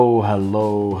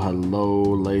Hello,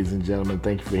 ladies and gentlemen.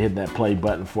 Thank you for hitting that play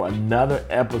button for another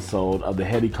episode of the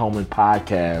Hetty Coleman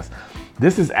Podcast.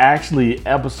 This is actually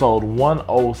episode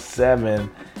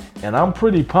 107, and I'm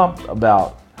pretty pumped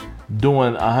about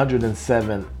doing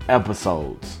 107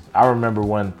 episodes. I remember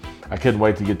when I couldn't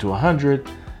wait to get to 100.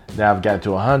 Now I've got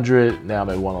to 100. Now I'm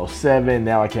at 107.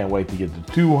 Now I can't wait to get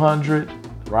to 200,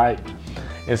 right?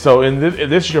 And so if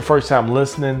this is your first time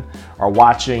listening or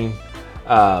watching,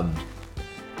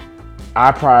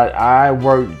 I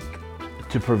work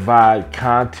to provide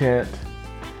content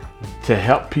to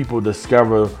help people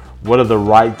discover what are the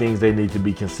right things they need to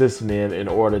be consistent in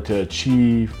order to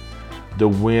achieve the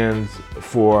wins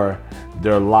for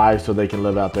their life so they can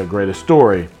live out their greatest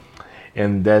story.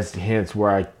 And that's hence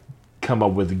where I come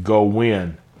up with Go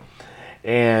Win.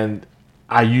 And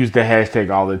I use the hashtag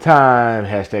all the time,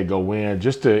 hashtag Go Win,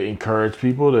 just to encourage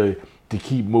people to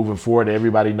keep moving forward.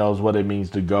 Everybody knows what it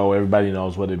means to go. Everybody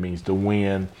knows what it means to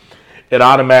win. It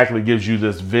automatically gives you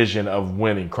this vision of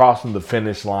winning, crossing the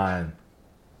finish line.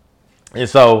 And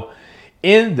so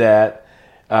in that,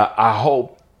 I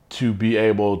hope to be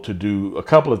able to do a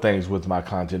couple of things with my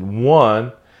content.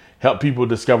 One, help people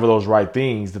discover those right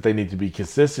things that they need to be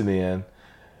consistent in,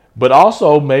 but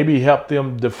also maybe help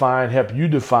you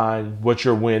define what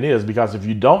your win is. Because if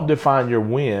you don't define your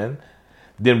win,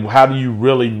 then how do you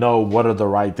really know what are the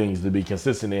right things to be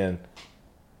consistent in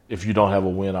if you don't have a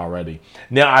win already?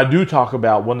 Now, I do talk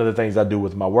about, one of the things I do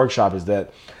with my workshop is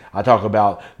that I talk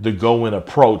about the go-in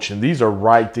approach. And these are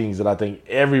right things that I think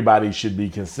everybody should be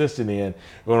consistent in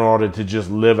order to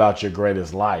just live out your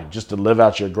greatest life, just to live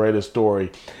out your greatest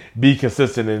story. Be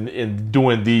consistent in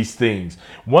doing these things.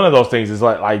 One of those things is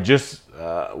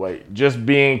just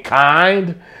being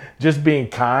kind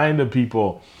to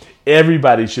people.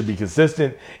 Everybody should be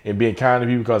consistent in being kind to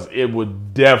people because it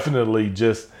would definitely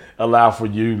just allow for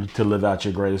you to live out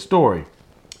your greatest story.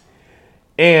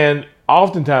 And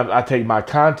oftentimes I take my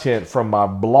content from my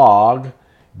blog,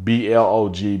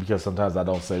 BLOG, because sometimes I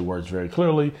don't say words very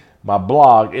clearly, my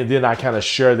blog, and then I kind of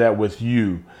share that with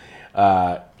you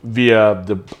via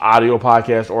the audio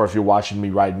podcast, or if you're watching me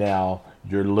right now,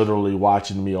 you're literally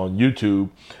watching me on YouTube.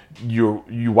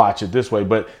 You watch it this way.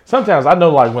 But sometimes I know,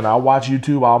 like when I watch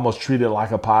YouTube, I almost treat it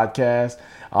like a podcast.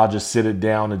 I'll just sit it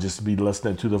down and just be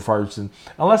listening to the person,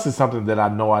 unless it's something that I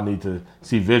know I need to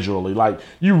see visually. Like,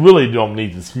 you really don't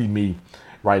need to see me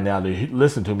right now to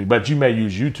listen to me, but you may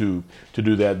use YouTube to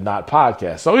do that, not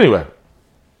podcast. So anyway,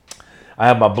 I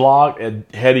have my blog at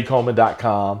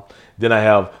hettycoleman.com. Then I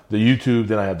have the YouTube.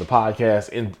 Then I have the podcast.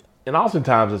 And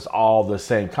oftentimes it's all the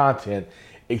same content,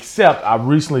 except I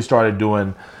recently started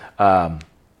doing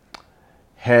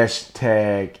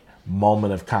hashtag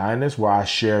moment of kindness, where I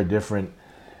share different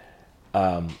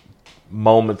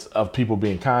moments of people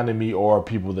being kind to me or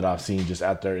people that I've seen just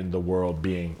out there in the world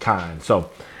being kind. So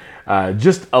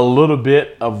just a little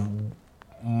bit of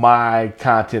my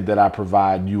content that I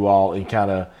provide you all, and kind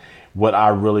of what I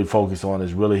really focus on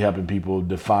is really helping people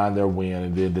define their win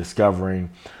and then discovering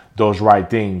those right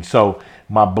things. So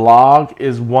my blog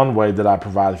is one way that I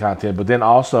provide content, but then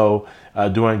also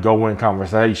doing Go Win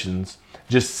conversations,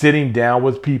 just sitting down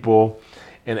with people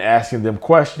and asking them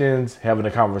questions, having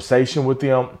a conversation with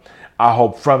them. I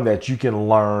hope from that you can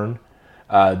learn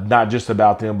not just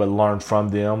about them, but learn from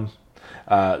them.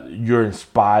 You're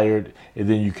inspired, and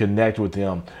then you connect with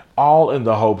them, all in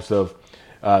the hopes of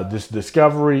this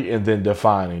discovery and then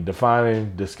defining,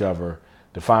 discover,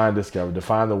 define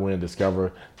the win,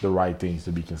 discover the right things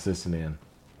to be consistent in.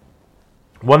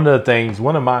 One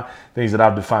of my things that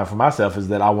I've defined for myself is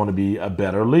that I want to be a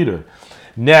better leader.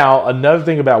 Now, another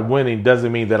thing about winning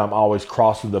doesn't mean that I'm always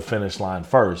crossing the finish line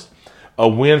first. A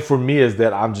win for me is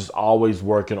that I'm just always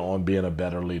working on being a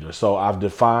better leader. So I've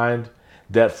defined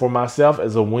that for myself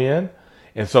as a win.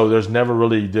 And so there's never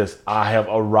really this I have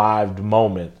arrived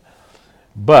moment,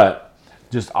 but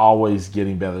just always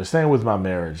getting better. Same with my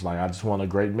marriage. Like, I just want a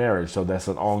great marriage. So that's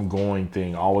an ongoing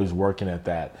thing, always working at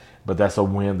that. But that's a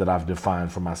win that I've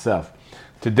defined for myself.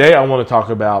 Today, I want to talk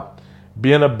about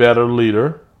being a better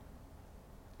leader.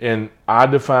 And I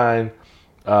define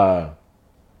a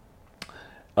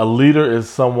leader is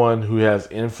someone who has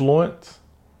influence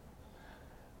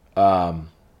on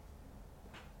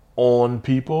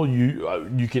people.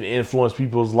 You can influence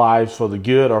people's lives for the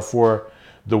good or for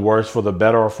the worse, for the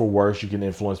better or for worse. You can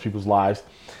influence people's lives.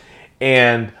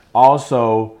 And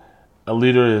also, a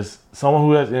leader is someone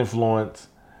who has influence,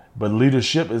 but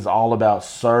leadership is all about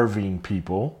serving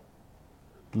people.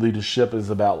 Leadership is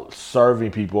about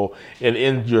serving people. And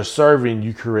in your serving,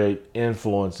 you create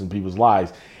influence in people's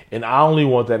lives. And I only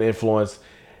want that influence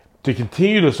to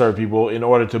continue to serve people in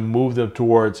order to move them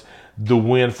towards the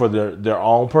win for their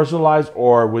own personal lives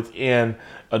or within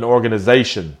an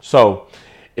organization. So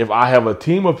if I have a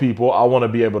team of people, I want to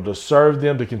be able to serve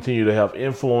them, to continue to have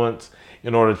influence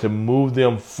in order to move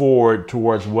them forward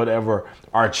towards whatever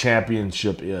our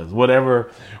championship is,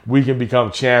 whatever we can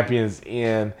become champions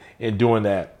in doing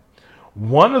that.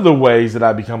 One of the ways that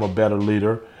I become a better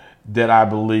leader that I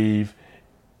believe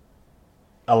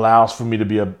allows for me to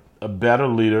be a better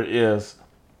leader is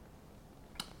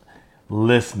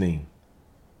listening.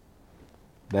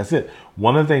 That's it.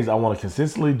 One of the things I want to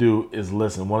consistently do is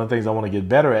listen. One of the things I want to get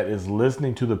better at is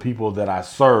listening to the people that I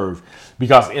serve.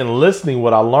 Because in listening,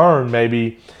 what I learned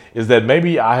maybe is that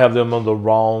maybe I have them on the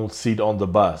wrong seat on the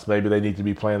bus. Maybe they need to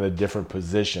be playing a different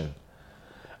position.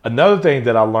 Another thing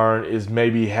that I learned is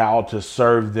maybe how to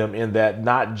serve them in that,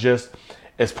 not just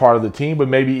as part of the team, but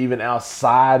maybe even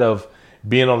outside of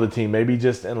being on the team, maybe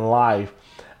just in life.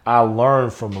 I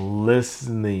learned from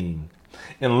listening.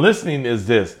 And listening is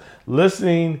this.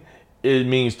 Listening, it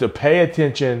means to pay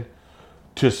attention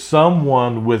to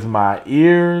someone with my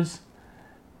ears,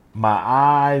 my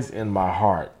eyes, and my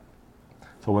heart.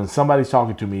 So when somebody's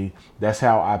talking to me, that's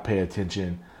how I pay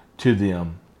attention to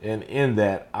them. And in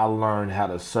that, I learn how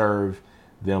to serve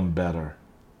them better.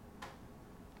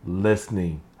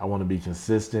 Listening. I want to be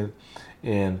consistent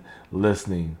in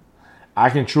listening. I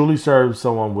can truly serve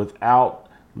someone without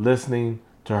listening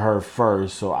to her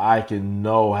first, so I can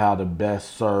know how to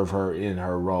best serve her in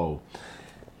her role.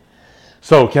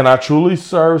 So can I truly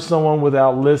serve someone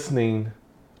without listening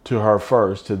to her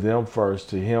first, to them first,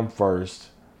 to him first,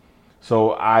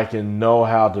 so I can know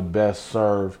how to best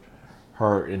serve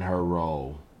her in her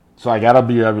role? So I gotta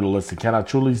be able to listen. Can I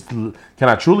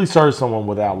truly serve someone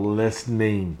without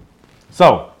listening?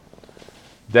 So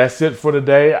that's it for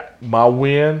today. My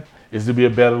win is to be a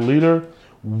better leader.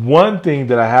 One thing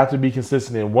that I have to be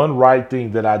consistent in, one right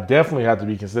thing that I definitely have to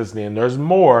be consistent in, there's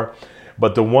more,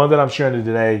 but the one that I'm sharing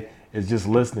today is just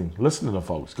listening. Listening to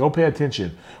folks. Go pay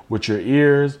attention with your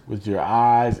ears, with your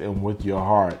eyes, and with your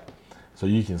heart so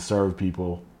you can serve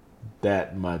people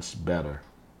that much better.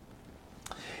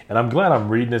 And I'm glad I'm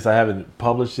reading this. I haven't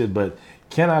published it, but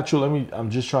I'm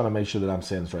just trying to make sure that I'm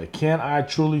saying this right. Can I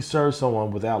truly serve someone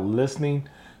without listening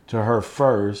to her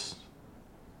first,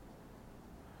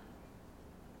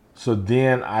 so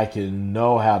then I can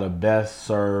know how to best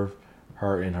serve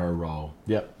her in her role?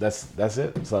 Yep, that's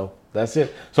it. So that's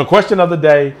it. So question of the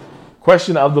day,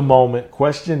 question of the moment,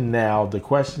 question now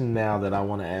that I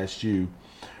want to ask you: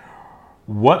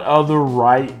 what other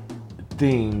right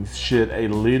things should a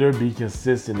leader be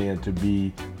consistent in to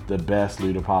be the best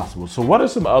leader possible? So what are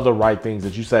some other right things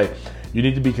that you say you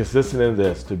need to be consistent in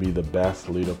this to be the best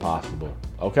leader possible?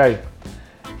 Okay.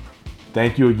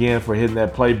 Thank you again for hitting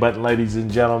that play button, ladies and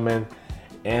gentlemen.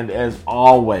 And as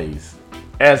always,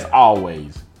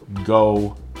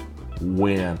 go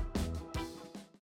win.